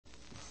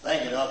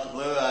Thank you, Dr.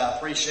 Blue. I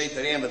appreciate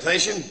that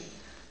invitation.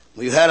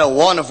 We've had a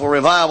wonderful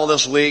revival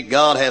this week.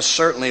 God has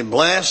certainly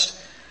blessed.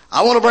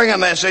 I want to bring a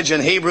message in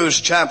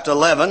Hebrews chapter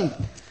 11,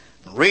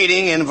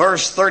 reading in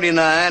verse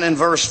 39 and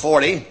verse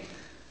 40,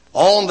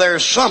 on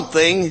there's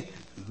something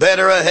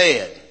better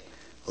ahead.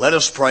 Let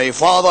us pray.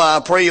 Father,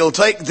 I pray you'll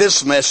take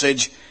this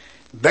message,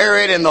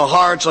 bury it in the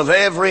hearts of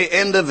every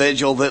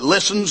individual that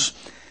listens,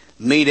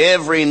 meet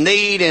every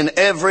need in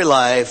every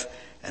life,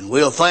 and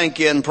we'll thank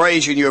you and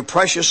praise you in your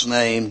precious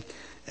name.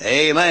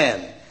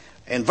 Amen.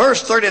 In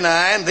verse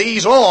 39,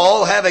 these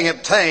all, having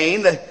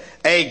obtained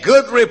a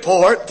good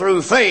report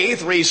through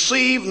faith,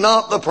 receive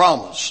not the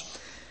promise.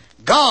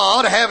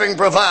 God having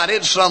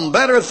provided some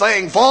better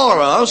thing for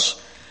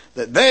us,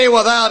 that they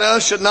without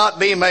us should not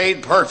be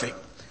made perfect.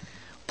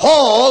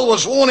 Paul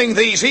was wanting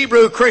these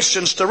Hebrew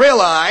Christians to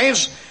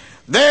realize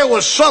there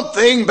was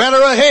something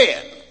better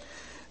ahead.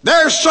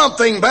 There's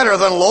something better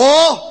than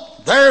law.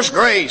 There's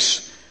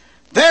grace.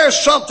 There's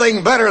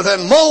something better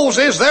than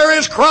Moses. There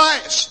is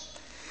Christ.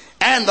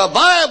 And the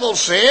Bible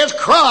says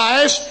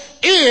Christ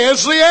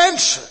is the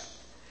answer.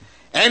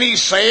 And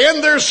he's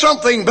saying there's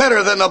something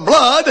better than the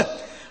blood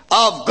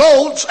of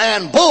goats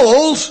and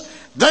bulls.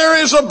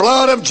 There is the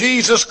blood of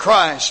Jesus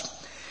Christ.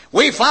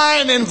 We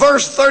find in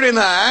verse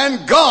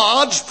 39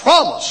 God's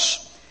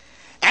promise.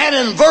 And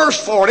in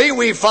verse 40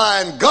 we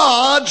find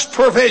God's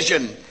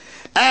provision.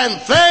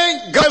 And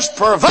thank God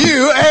for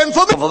you and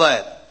for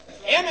that.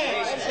 Amen.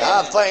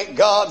 I thank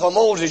God for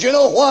Moses. You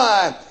know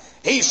why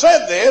he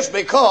said this?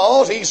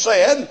 Because he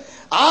said,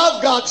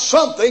 I've got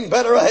something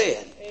better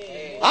ahead.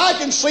 I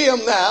can see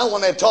them now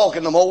when they're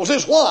talking to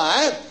Moses.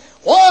 Why?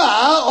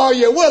 Why are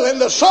you willing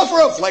to suffer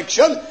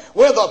affliction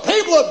with the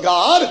people of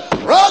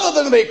God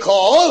rather than be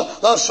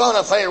called the son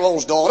of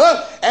Pharaoh's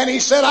daughter? And he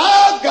said,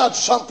 I've got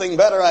something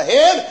better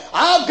ahead.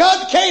 I've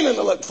got Canaan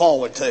to look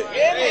forward to.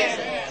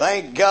 Amen.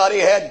 Thank God he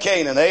had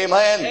Canaan.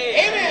 Amen.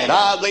 Amen. And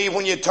I believe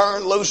when you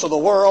turn loose of the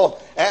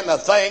world and the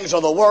things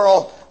of the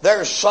world,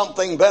 there's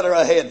something better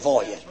ahead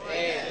for you.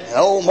 Amen. And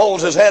old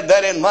Moses had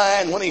that in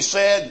mind when he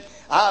said,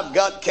 I've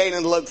got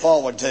Canaan to look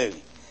forward to.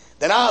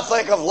 Then I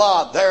think of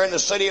Lot there in the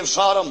city of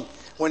Sodom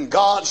when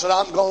God said,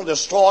 I'm going to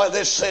destroy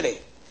this city.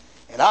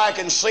 And I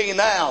can see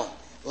now,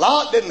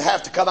 Lot didn't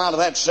have to come out of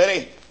that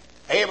city.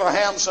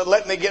 Abraham said,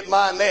 let me get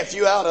my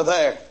nephew out of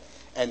there.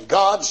 And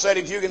God said,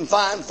 if you can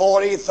find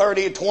 40,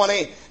 30,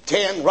 20,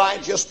 10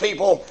 righteous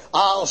people,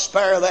 I'll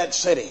spare that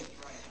city.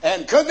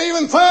 And couldn't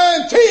even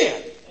find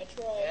 10.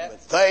 But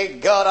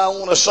thank God, I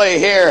want to say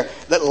here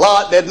that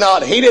Lot did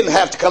not. He didn't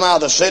have to come out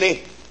of the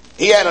city.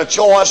 He had a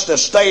choice to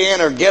stay in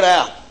or get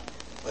out.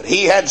 But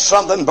he had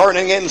something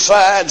burning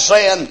inside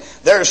saying,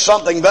 there's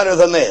something better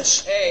than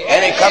this.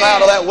 And he come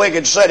out of that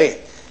wicked city.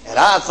 And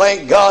I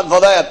thank God for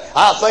that.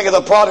 I think of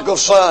the prodigal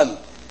son.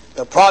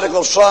 The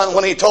prodigal son,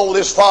 when he told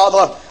his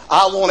father,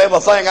 I want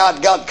everything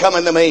I've got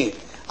coming to me.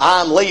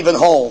 I'm leaving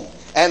home.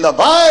 And the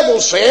Bible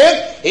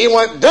said he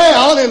went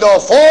down into a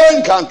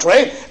foreign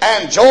country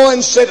and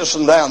joined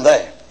citizen down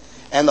there.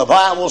 And the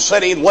Bible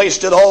said he'd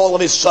wasted all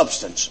of his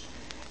substance.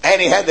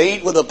 And he had to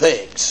eat with the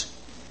pigs.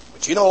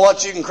 But you know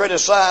what? You can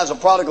criticize a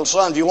prodigal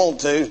son if you want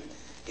to.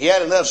 He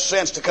had enough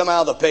sense to come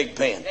out of the pig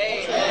pen.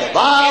 Amen. The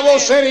Bible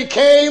said he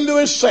came to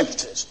his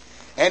senses.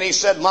 And he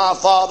said, my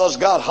father's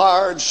got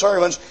hired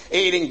servants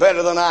eating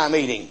better than I'm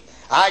eating.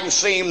 I can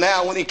see him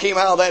now when he came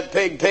out of that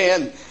pig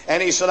pen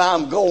and he said,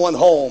 I'm going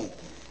home.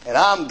 And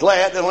I'm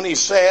glad that when he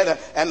said,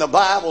 and the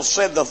Bible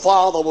said the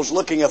father was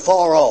looking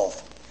afar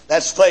off.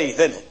 That's faith,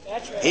 isn't it?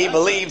 That's right. He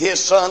believed his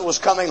son was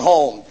coming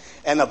home.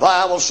 And the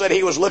Bible said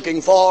he was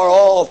looking far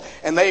off,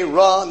 and they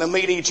run to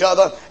meet each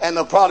other. And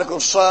the prodigal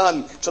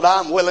son said,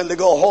 I'm willing to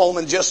go home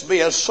and just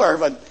be a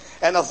servant.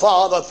 And the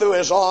father threw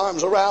his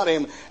arms around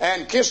him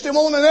and kissed him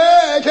on the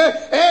neck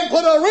and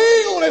put a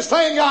ring on his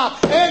finger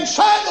and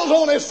sandals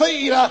on his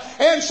feet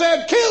and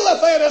said, kill the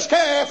fattest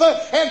calf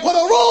and put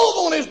a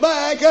robe on his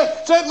back.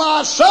 Said,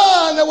 my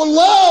son that was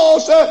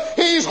lost,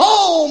 he's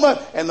home.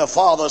 And the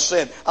father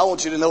said, I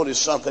want you to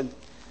notice something.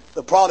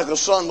 The prodigal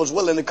son was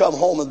willing to come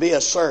home and be a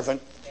servant.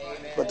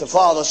 Amen. But the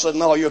father said,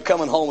 no, you're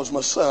coming home as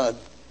my son.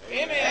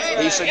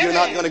 Amen. He said, you're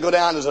not going to go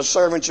down as a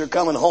servant. You're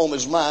coming home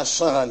as my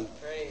son.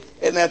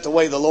 Isn't that the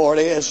way the Lord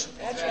is?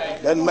 That's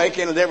right. Doesn't make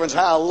any difference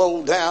how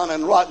low down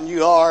and rotten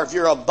you are. If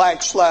you're a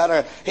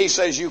backslider, he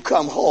says you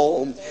come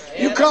home.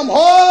 You come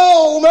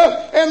home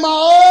and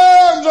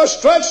my arms are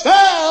stretched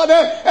out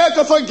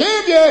to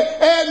forgive you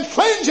and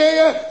cleanse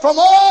you from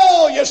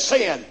all your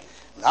sin.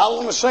 I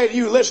want to say to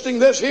you listening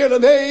this here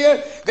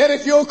today that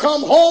if you'll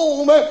come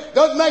home,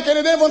 doesn't make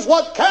any difference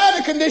what kind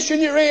of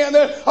condition you're in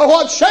or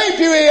what shape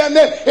you're in.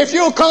 If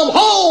you'll come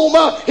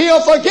home,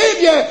 he'll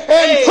forgive you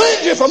and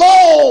cleanse you from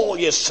all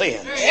your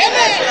sins.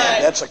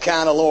 Amen. That's the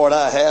kind of Lord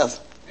I have.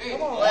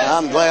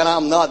 I'm glad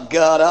I'm not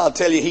God. I'll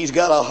tell you, he's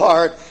got a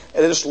heart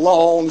that is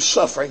long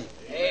suffering.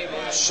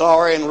 Amen.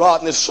 Sorry and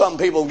rotten as some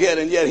people get,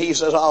 and yet he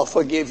says, I'll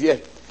forgive you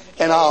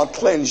and I'll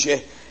cleanse you.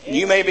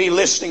 You may be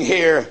listening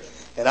here.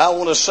 And I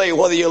want to say,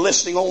 whether you're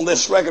listening on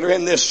this record or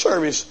in this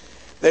service,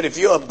 that if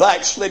you're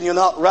backslidden, you're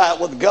not right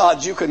with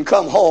God, you can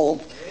come home.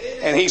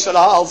 And he said,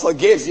 I'll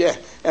forgive you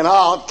and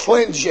I'll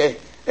cleanse you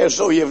as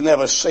though you've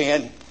never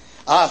sinned.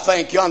 I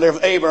think yonder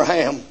of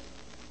Abraham.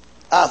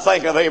 I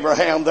think of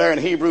Abraham there in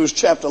Hebrews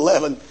chapter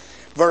 11,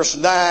 verse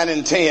 9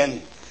 and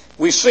 10.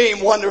 We see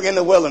him wandering in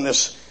the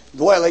wilderness,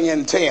 dwelling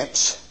in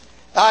tents.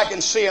 I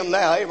can see him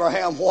now.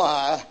 Abraham,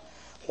 why?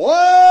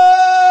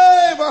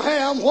 Why,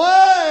 Abraham,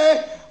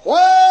 why?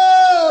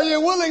 Why are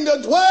you willing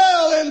to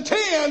dwell in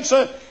tents?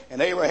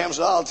 And Abraham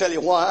said, I'll tell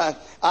you why.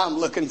 I'm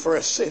looking for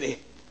a city.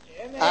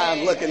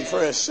 I'm looking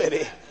for a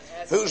city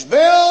whose builder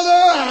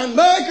and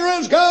maker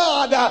is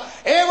God.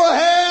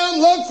 Abraham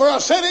looked for a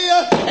city,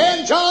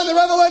 and John the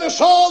Revelator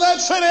saw that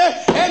city,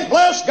 and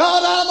bless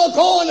God, I'm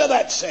going to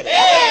that city.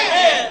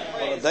 Amen.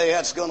 What a day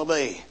that's going to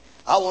be.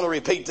 I want to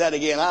repeat that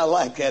again. I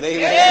like that.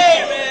 Amen.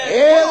 Amen.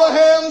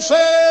 Abraham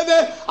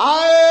said,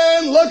 I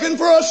am looking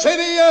for a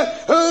city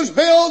whose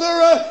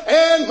builder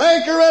and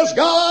maker is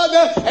God.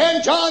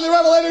 And John the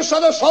Revelator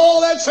saw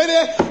that city,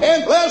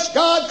 and bless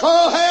God,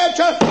 Carl Hatch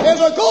is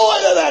a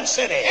going to that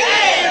city.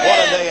 Amen.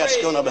 What a day that's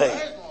going to be.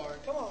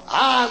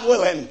 I'm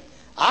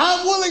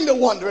willing to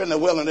wander in the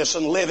wilderness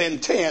and live in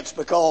tents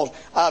because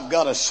I've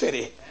got a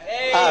city.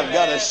 Amen. I've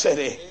got a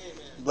city.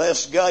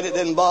 Bless God, it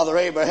didn't bother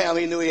Abraham.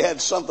 He knew he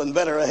had something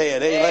better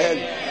ahead. Amen.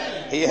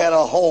 Amen. He had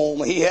a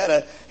home. He had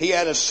a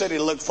city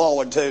to look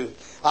forward to.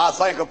 I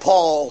think of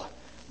Paul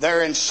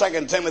there in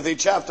 2 Timothy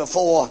chapter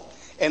 4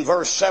 and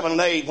verse 7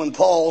 and 8 when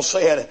Paul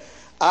said,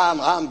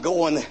 I'm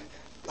going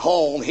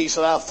home. He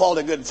said, I fought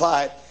a good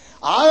fight.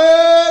 I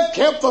have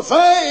kept the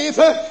faith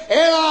and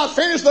I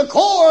finished the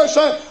course.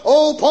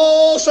 Oh,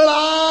 Paul said,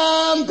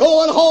 I'm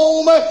going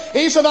home.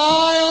 He said,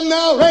 I am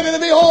now ready to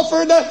be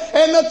offered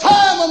and the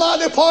time of my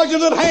departure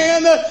is at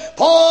hand.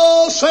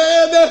 Paul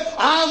said,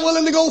 I'm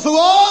willing to go through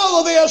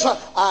all of this.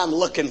 I'm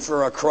looking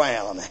for a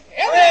crown.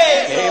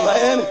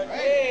 Amen.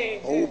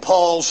 Oh,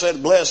 Paul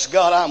said, bless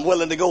God, I'm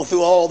willing to go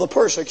through all the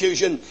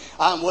persecution.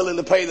 I'm willing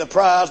to pay the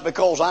price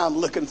because I'm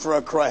looking for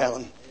a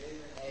crown.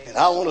 And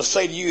I want to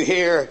say to you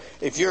here,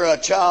 if you're a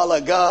child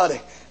of God,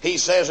 he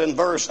says in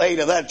verse 8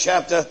 of that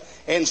chapter,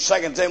 in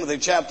 2 Timothy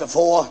chapter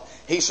 4,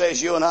 he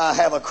says, you and I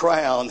have a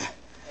crown.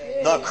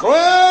 The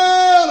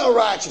crown of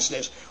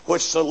righteousness,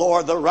 which the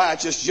Lord, the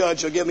righteous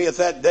judge, will give me at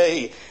that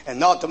day, and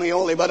not to me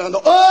only, but unto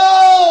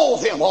all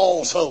them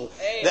also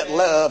that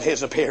love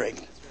his appearing.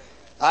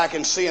 I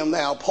can see him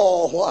now.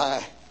 Paul,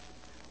 why?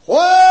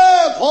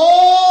 Why,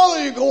 Paul,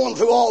 are you going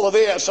through all of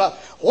this?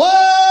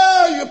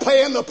 Why are you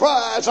paying the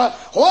price?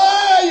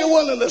 Why are you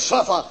willing to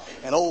suffer?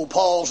 And old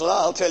Paul said,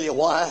 I'll tell you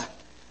why.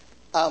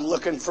 I'm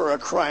looking for a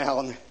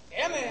crown.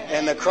 Amen.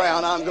 And the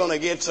crown I'm going to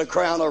get is a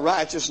crown of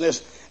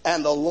righteousness,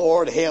 and the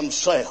Lord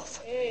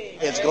himself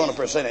is going to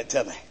present it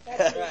to me.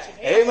 Right.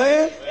 Amen?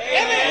 Amen.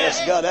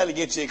 Yes, God, that'll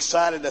get you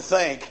excited to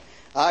think.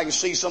 I can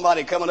see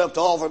somebody coming up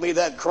to offer me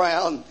that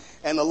crown,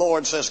 and the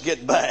Lord says,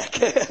 get back.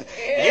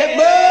 Get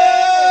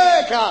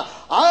back.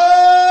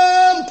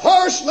 I'm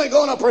personally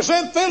going to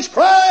present this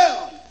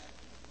crown.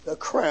 The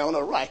crown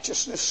of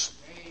righteousness.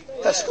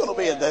 That's going to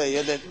be a day,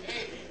 isn't it?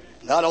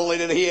 Not only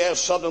did he have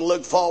something to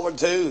look forward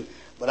to,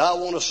 but I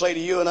want to say to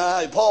you and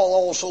I, Paul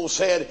also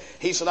said,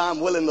 he said, I'm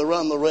willing to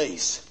run the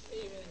race.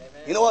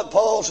 You know what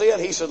Paul said?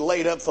 He said,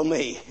 laid up for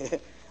me.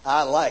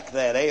 I like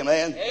that.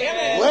 Amen.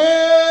 Amen.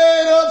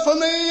 Laid up for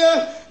me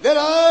that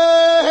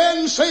I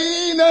hadn't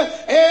seen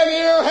and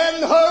ear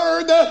hadn't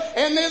heard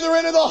and neither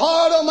into the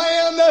heart of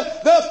man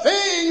the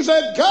things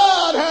that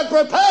God had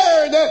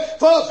prepared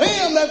for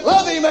them that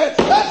love him.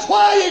 That's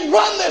why you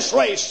run this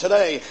race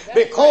today,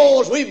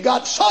 because we've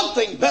got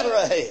something better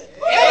ahead.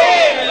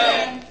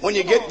 Amen. When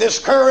you get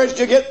discouraged,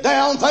 you get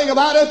down, think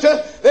about it,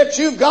 that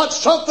you've got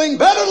something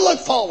better to look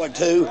forward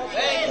to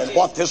than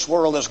what this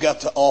world has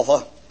got to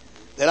offer.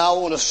 Then I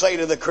want to say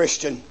to the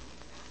Christian,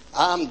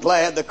 I'm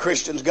glad the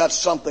Christian's got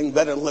something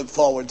better to look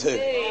forward to.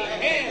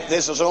 Amen. If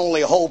this is the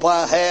only hope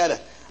I had,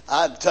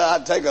 I'd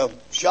take a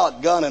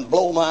shotgun and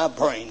blow my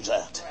brains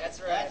out.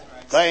 That's right.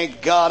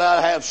 Thank God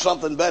I have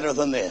something better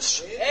than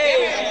this.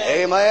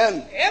 Amen. Amen.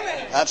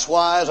 Amen. That's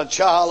why as a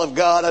child of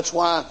God, that's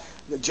why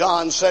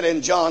John said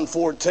in John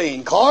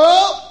 14,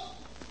 Carl,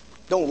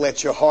 don't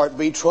let your heart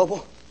be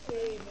troubled.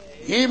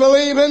 Ye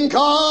believe in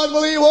God,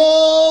 believe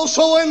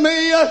also in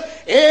me.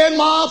 In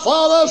my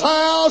Father's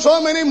house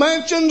are many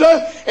mansions.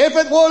 If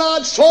it were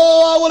not so,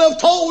 I would have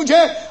told you.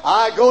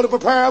 I go to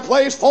prepare a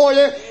place for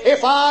you.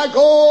 If I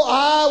go,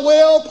 I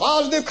will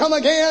positive come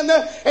again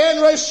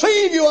and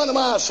receive you unto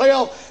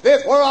myself.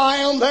 That where I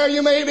am, there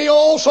you may be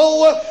also.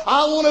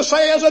 I want to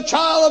say as a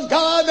child of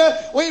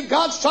God, we've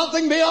got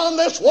something beyond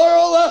this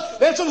world.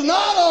 This is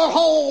not our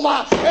home.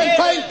 And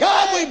thank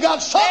God we've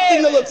got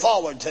something to look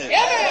forward to.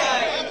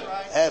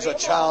 As a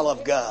child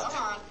of God.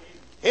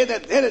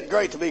 Isn't it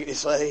great to be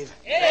saved?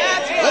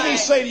 Let me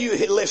say to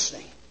you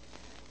listening,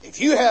 if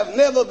you have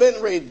never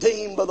been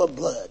redeemed by the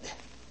blood,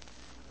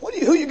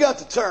 who you got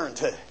to turn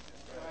to?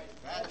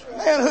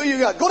 Man, who you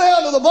got? Go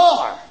down to the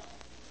bar.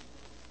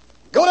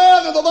 Go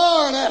down to the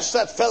bar and ask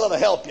that fella to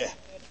help you.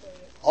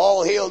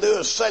 All he'll do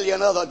is sell you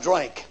another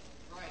drink.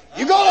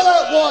 You go to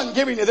that one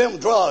giving you them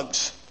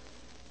drugs.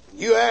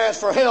 You ask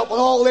for help and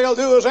all they'll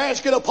do is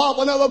ask you to pop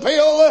another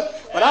pill.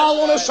 But I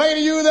want to say to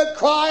you that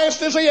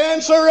Christ is the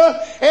answer.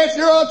 If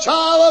you're a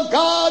child of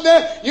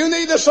God, you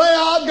need to say,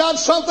 I've got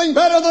something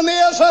better than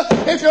this.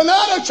 If you're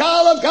not a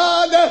child of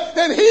God,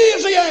 then He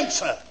is the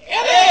answer.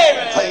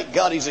 Amen. Thank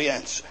God He's the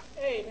answer.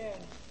 Amen.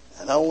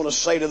 And I want to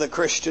say to the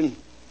Christian,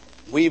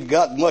 we've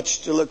got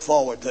much to look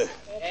forward to.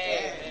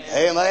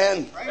 Amen.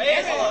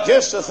 Amen.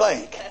 Just to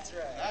think. That's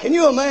right. Can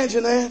you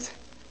imagine that?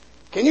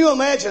 Can you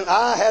imagine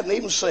I hadn't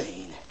even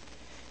seen,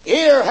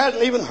 ear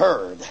hadn't even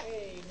heard.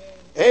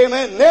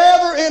 Amen.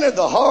 Never entered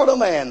the heart of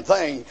man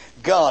thing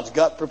God's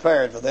got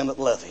prepared for them that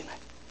love Him.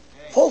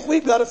 Folks,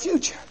 we've got a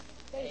future.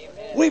 Amen.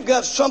 We've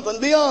got something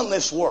beyond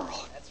this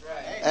world. That's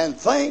right. And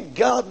thank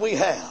God we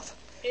have.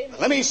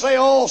 Let me say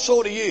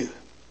also to you,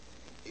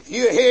 if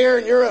you're here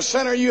and you're a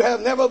sinner, you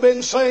have never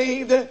been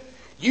saved,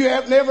 you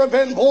have never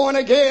been born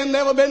again,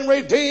 never been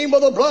redeemed by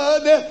the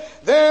blood,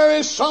 there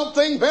is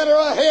something better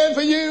ahead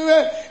for you.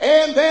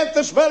 And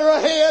that's better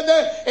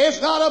ahead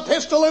is not a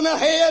pistol in the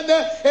head.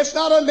 It's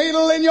not a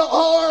needle in your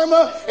arm.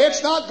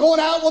 It's not going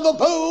out with a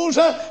booze.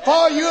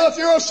 For you, if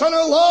you're a sinner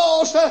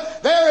lost,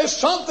 there is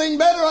something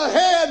better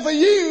ahead for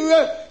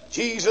you.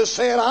 Jesus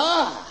said,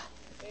 I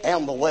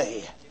am the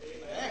way.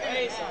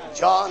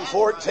 John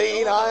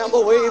 14, I am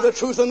the way, the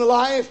truth, and the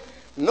life.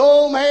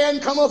 No man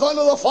cometh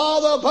unto the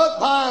Father but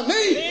by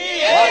me.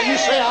 Why you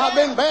say I've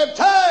been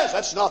baptized?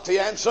 That's not the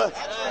answer.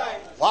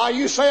 Why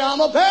you say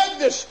I'm a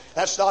Baptist?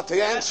 That's not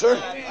the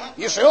answer.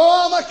 You say,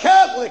 oh, I'm a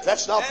Catholic.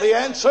 That's not the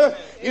answer.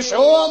 You say,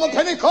 oh, I'm a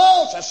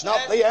Pentecost. That's not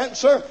the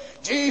answer.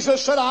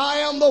 Jesus said, I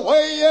am the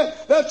way,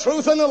 the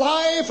truth, and the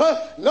life.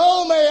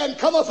 No man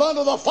cometh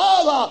unto the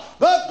Father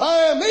but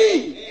by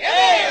me.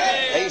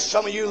 Hey,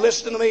 some of you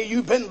listening to me,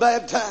 you've been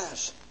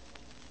baptized.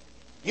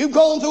 You've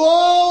gone through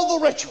all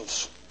the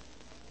rituals.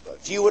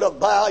 If you were to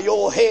bow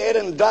your head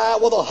and die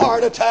with a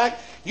heart attack,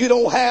 you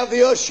don't have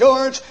the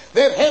assurance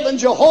that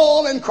heaven's your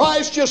home and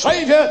Christ your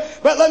Savior.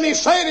 But let me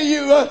say to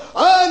you,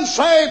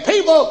 unsaved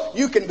people,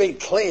 you can be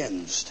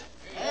cleansed.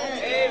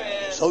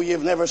 Amen. So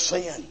you've never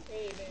sinned.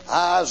 Amen.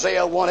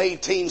 Isaiah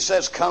 1:18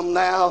 says, come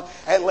now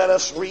and let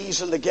us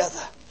reason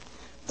together.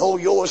 Though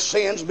your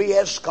sins be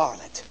as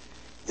scarlet,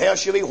 they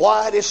shall be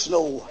white as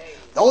snow.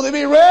 Though they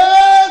be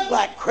red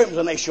like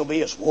crimson, they shall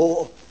be as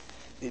wool.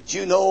 Did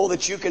you know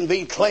that you can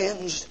be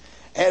cleansed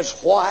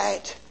as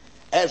white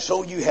as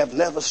though you have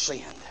never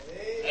sinned?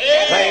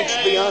 Amen.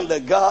 Thanks be unto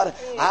God.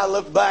 I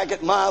look back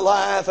at my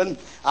life, and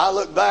I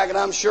look back, and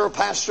I'm sure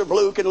Pastor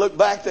Blue can look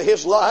back to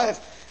his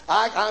life.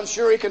 I'm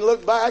sure he can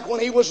look back when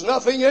he was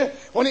nothing,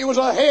 when he was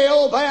a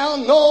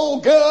hell-bound, no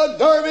good,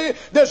 dirty,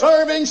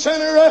 deserving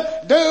sinner,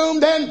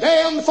 doomed and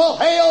damned for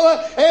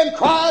hell, and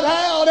cried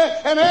out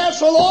and asked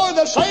the Lord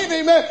to save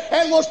him,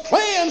 and was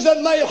cleansed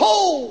and made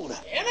whole.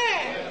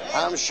 Amen.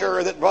 I'm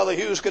sure that Brother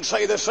Hughes could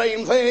say the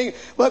same thing,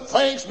 but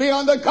thanks be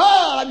unto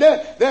God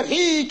that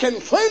He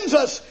can cleanse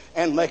us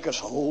and make us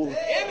whole.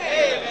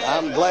 Amen.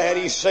 I'm glad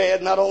He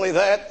said not only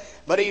that,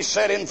 but He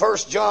said in 1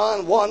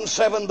 John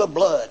 1:7, the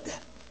blood.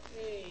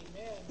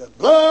 The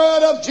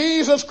blood of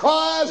Jesus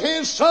Christ,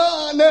 His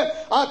Son,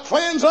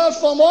 cleanse us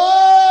from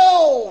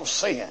all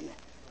sin.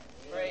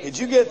 Did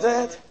you get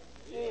that?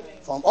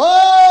 From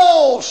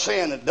all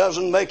sin. It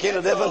doesn't make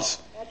any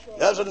difference.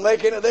 Doesn't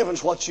make any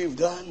difference what you've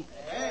done.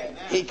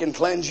 He can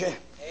cleanse you.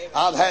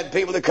 I've had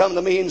people to come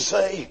to me and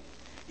say,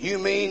 you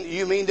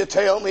mean to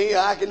tell me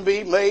I can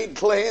be made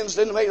cleansed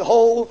and made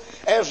whole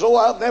as though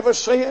I've never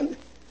sinned?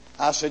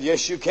 I said,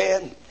 yes, you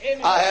can.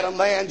 Amen. I had a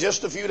man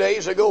just a few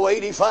days ago,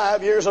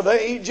 85 years of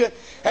age,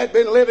 had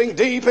been living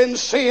deep in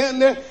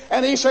sin.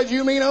 And he said,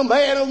 you mean a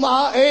man of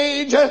my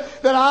age that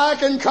I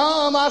can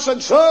come? I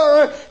said,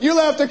 sir, you'll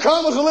have to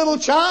come as a little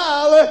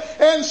child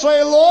and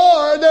say,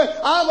 Lord,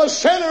 I'm a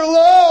sinner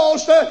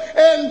lost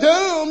and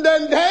doomed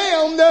and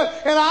damned,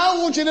 and I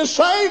want you to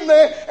save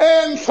me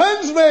and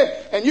cleanse me,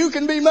 and you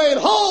can be made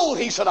whole.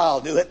 He said,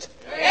 I'll do it.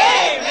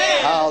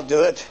 Amen. I'll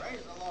do it.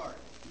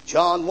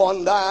 John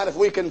 1:9, if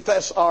we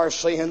confess our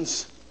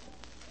sins,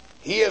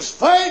 He is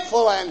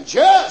faithful and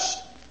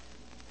just.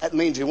 That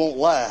means He won't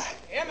lie.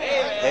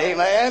 Amen.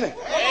 Amen.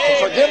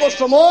 To forgive us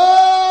from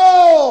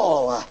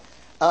all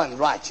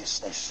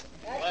unrighteousness.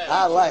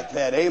 I like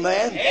that.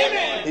 Amen.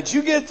 Amen. Did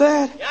you get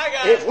that? Yeah, I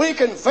got it. If we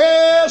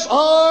confess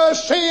our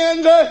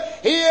sins,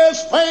 He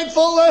is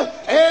faithful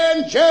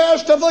and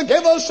just to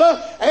forgive us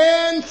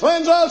and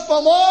cleanse us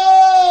from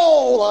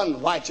all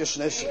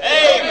unrighteousness.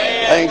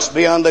 Amen. Thanks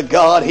be unto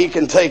God. He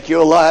can take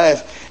your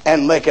life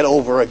and make it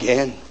over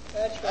again.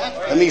 That's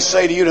right. Let me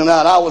say to you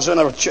tonight, I was in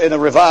a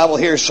revival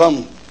here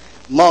some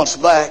months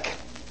back.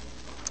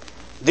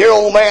 Dear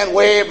old man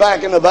way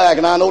back in the back,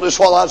 and I noticed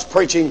while I was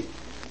preaching,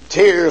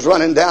 tears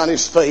running down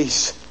his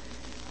face.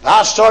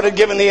 I started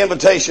giving the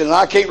invitation, and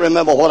I can't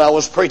remember what I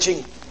was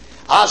preaching.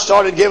 I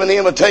started giving the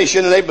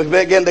invitation, and they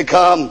began to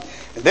come.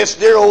 This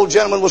dear old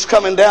gentleman was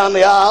coming down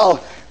the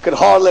aisle, could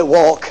hardly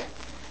walk.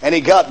 And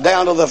he got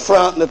down to the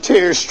front, and the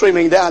tears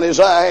streaming down his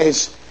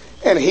eyes.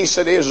 And he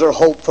said, is there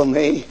hope for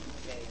me?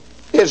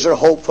 Is there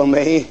hope for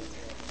me?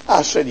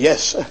 I said,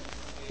 yes, sir.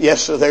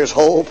 Yes, sir, there's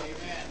hope.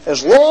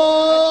 As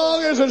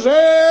long as there's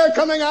air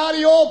coming out of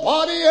your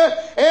body,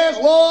 as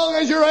long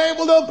as you're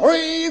able to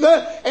breathe,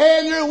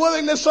 and you're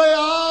willing to say,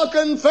 I'll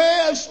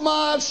confess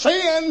my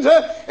sins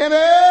and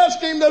ask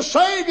Him to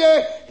save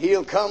you,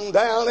 He'll come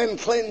down and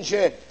cleanse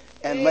you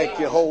and make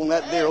you whole. And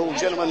that dear old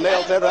gentleman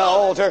knelt at the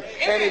altar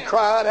and he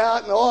cried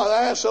out and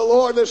asked the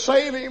Lord to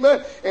save him.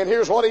 And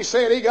here's what he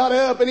said. He got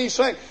up and he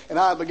sang. And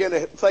I began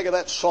to think of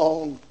that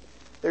song.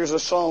 There's a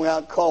song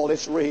out called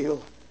It's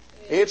Real.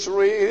 It's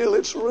real,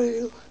 it's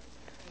real.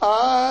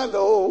 I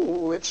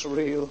know it's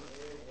real.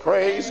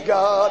 Praise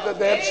God, the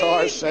debts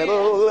are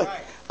settled.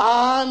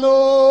 I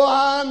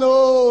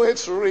know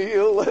it's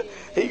real.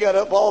 He got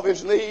up off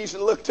his knees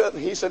and looked up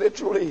and he said,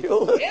 it's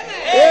real.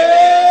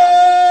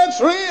 It's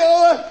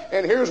real.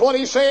 And here's what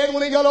he said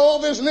when he got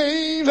off his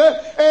knees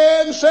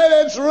and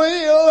said, it's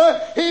real.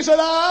 He said,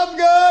 I've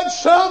got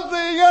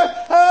something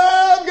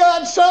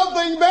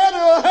better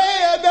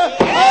ahead.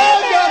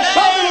 I've got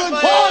something to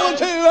look forward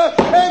to.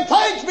 And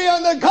thanks be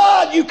unto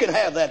God, you can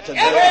have that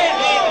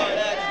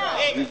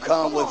today. You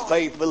come with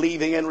faith,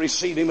 believing and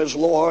receive Him as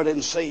Lord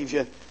and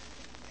Savior.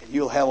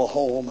 You'll have a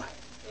home.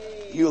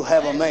 You'll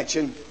have a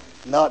mansion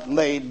not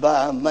made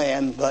by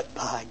man but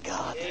by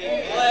God.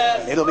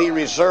 It'll be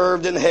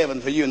reserved in heaven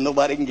for you and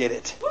nobody can get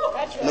it.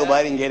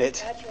 Nobody can get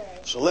it.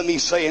 So let me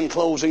say in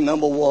closing,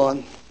 number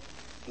one,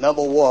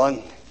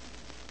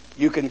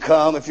 you can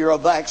come if you're a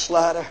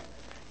backslider.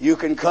 You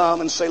can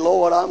come and say,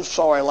 Lord, I'm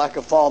sorry, like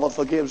a father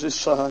forgives his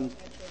son.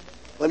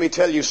 Let me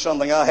tell you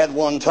something. I had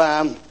one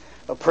time,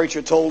 a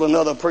preacher told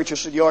another preacher,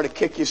 said, you ought to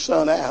kick your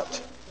son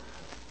out.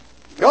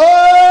 You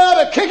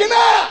ought to kick him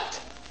out.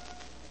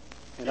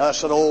 And I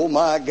said, oh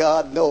my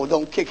God, no,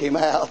 don't kick him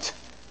out.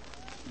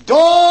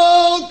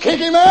 Don't kick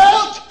him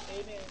out.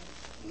 Amen.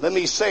 Let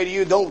me say to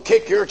you, don't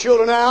kick your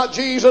children out.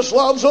 Jesus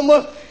loves them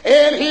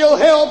and He'll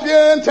help you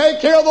and take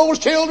care of those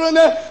children.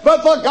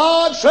 But for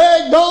God's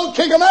sake, don't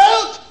kick them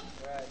out.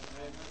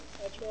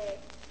 That's right.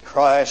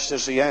 Christ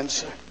is the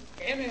answer.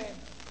 Amen.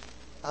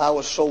 I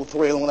was so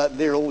thrilled when that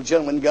dear old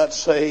gentleman got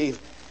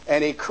saved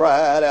and he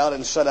cried out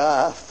and said,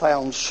 I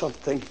found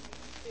something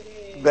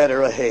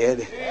better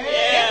ahead.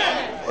 Amen.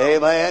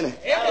 Amen.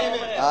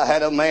 I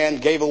had a man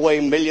gave away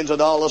millions of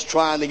dollars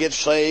trying to get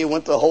saved,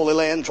 went to the Holy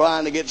Land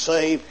trying to get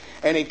saved,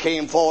 and he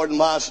came forward in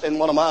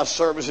one of my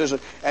services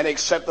and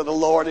accepted the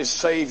Lord as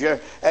Savior,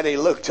 and he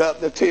looked up,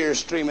 the tears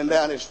streaming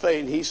down his face,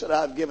 and he said,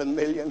 I've given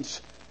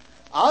millions.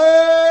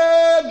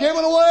 I've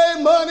given away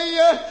money.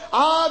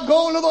 I've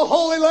gone to the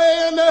Holy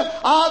Land.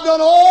 I've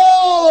done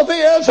all of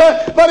this.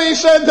 But he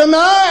said,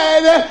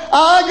 tonight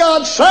I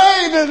got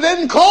saved and it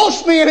didn't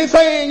cost me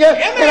anything. And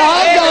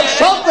I've got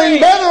something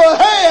better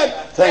ahead.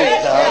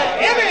 Thank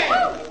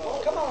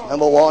God.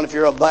 Number one, if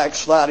you're a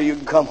backslider, you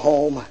can come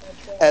home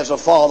as a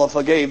father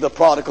forgave the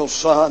prodigal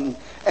son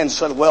and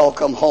said,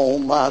 welcome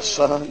home, my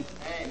son.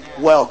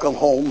 Welcome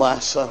home, my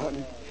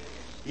son.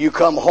 You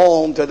come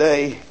home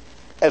today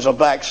as a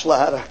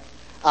backslider.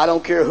 I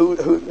don't care who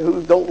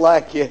don't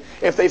like you.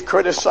 If they've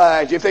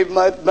criticized you, if they've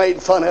made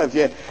fun of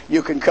you,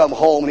 you can come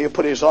home and He'll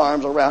put His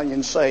arms around you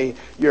and say,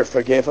 you're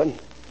forgiven.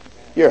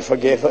 You're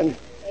forgiven.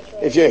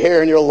 If you're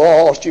here and you're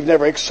lost, you've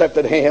never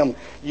accepted Him,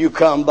 you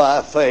come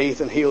by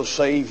faith and He'll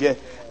save you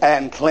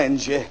and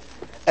cleanse you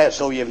as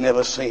though you've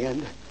never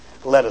sinned.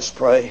 Let us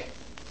pray.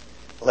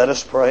 Let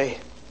us pray.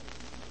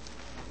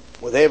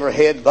 With every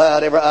head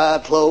bowed, every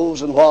eye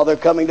closed, and while they're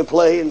coming to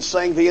play and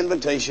sing the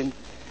invitation,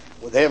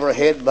 with every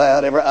head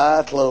bowed, every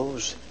eye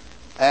closed,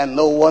 and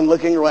no one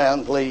looking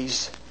around,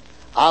 please.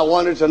 I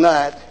wonder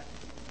tonight,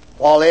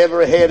 while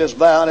every head is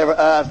bowed, every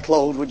eye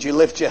closed, would you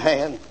lift your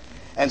hand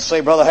and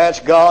say, Brother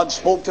Hatch, God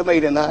spoke to me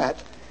tonight.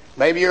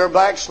 Maybe you're a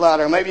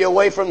backslider, maybe you're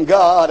away from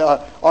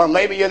God, or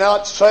maybe you're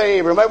not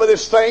saved, or maybe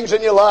there's things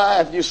in your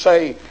life you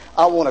say,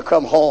 I want to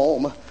come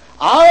home.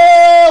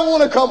 I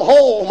want to come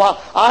home.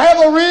 I have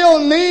a real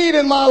need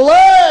in my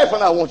life,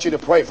 and I want you to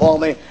pray for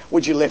me.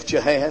 Would you lift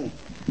your hand?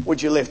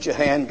 Would you lift your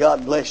hand?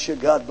 God bless you.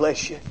 God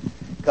bless you.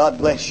 God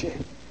bless you.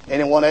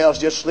 Anyone else,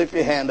 just slip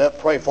your hand up.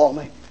 Pray for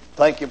me.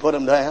 Thank you. Put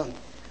them down.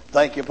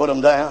 Thank you. Put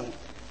them down.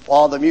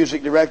 While the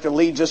music director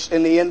leads us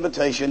in the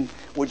invitation,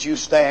 would you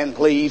stand,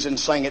 please, and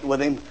sing it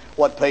with him?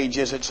 What page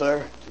is it,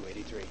 sir?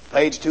 283.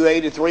 Page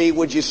 283.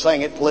 Would you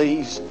sing it,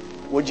 please?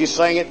 Would you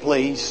sing it,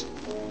 please?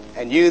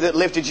 And you that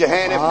lifted your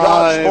hand, if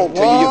God spoke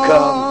to you, you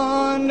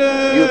come.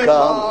 You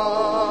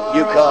come.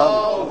 You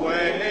come.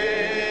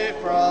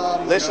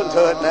 Listen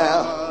to it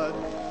now.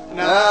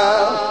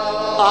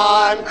 Now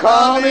I'm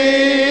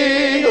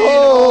coming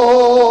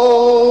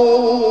home.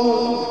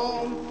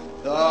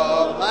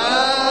 The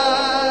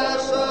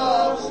mass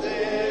of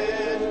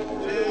sin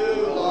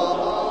too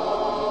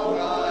long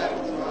I've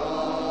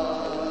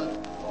trod.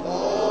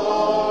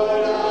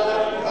 Lord,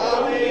 I'm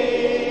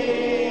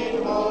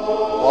coming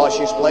home. While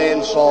she's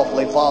playing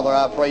softly, Father,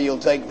 I pray you'll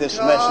take this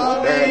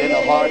message, bear it in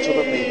the hearts of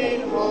the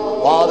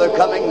people. While they're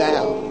coming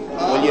now,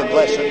 will you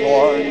bless it,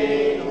 Lord?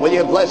 Will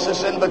you bless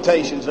this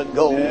invitations that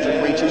goes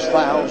and reaches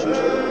thousands?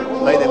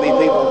 May there be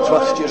people who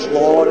trust you as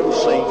Lord and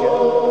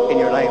Savior. In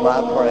your name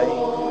I pray.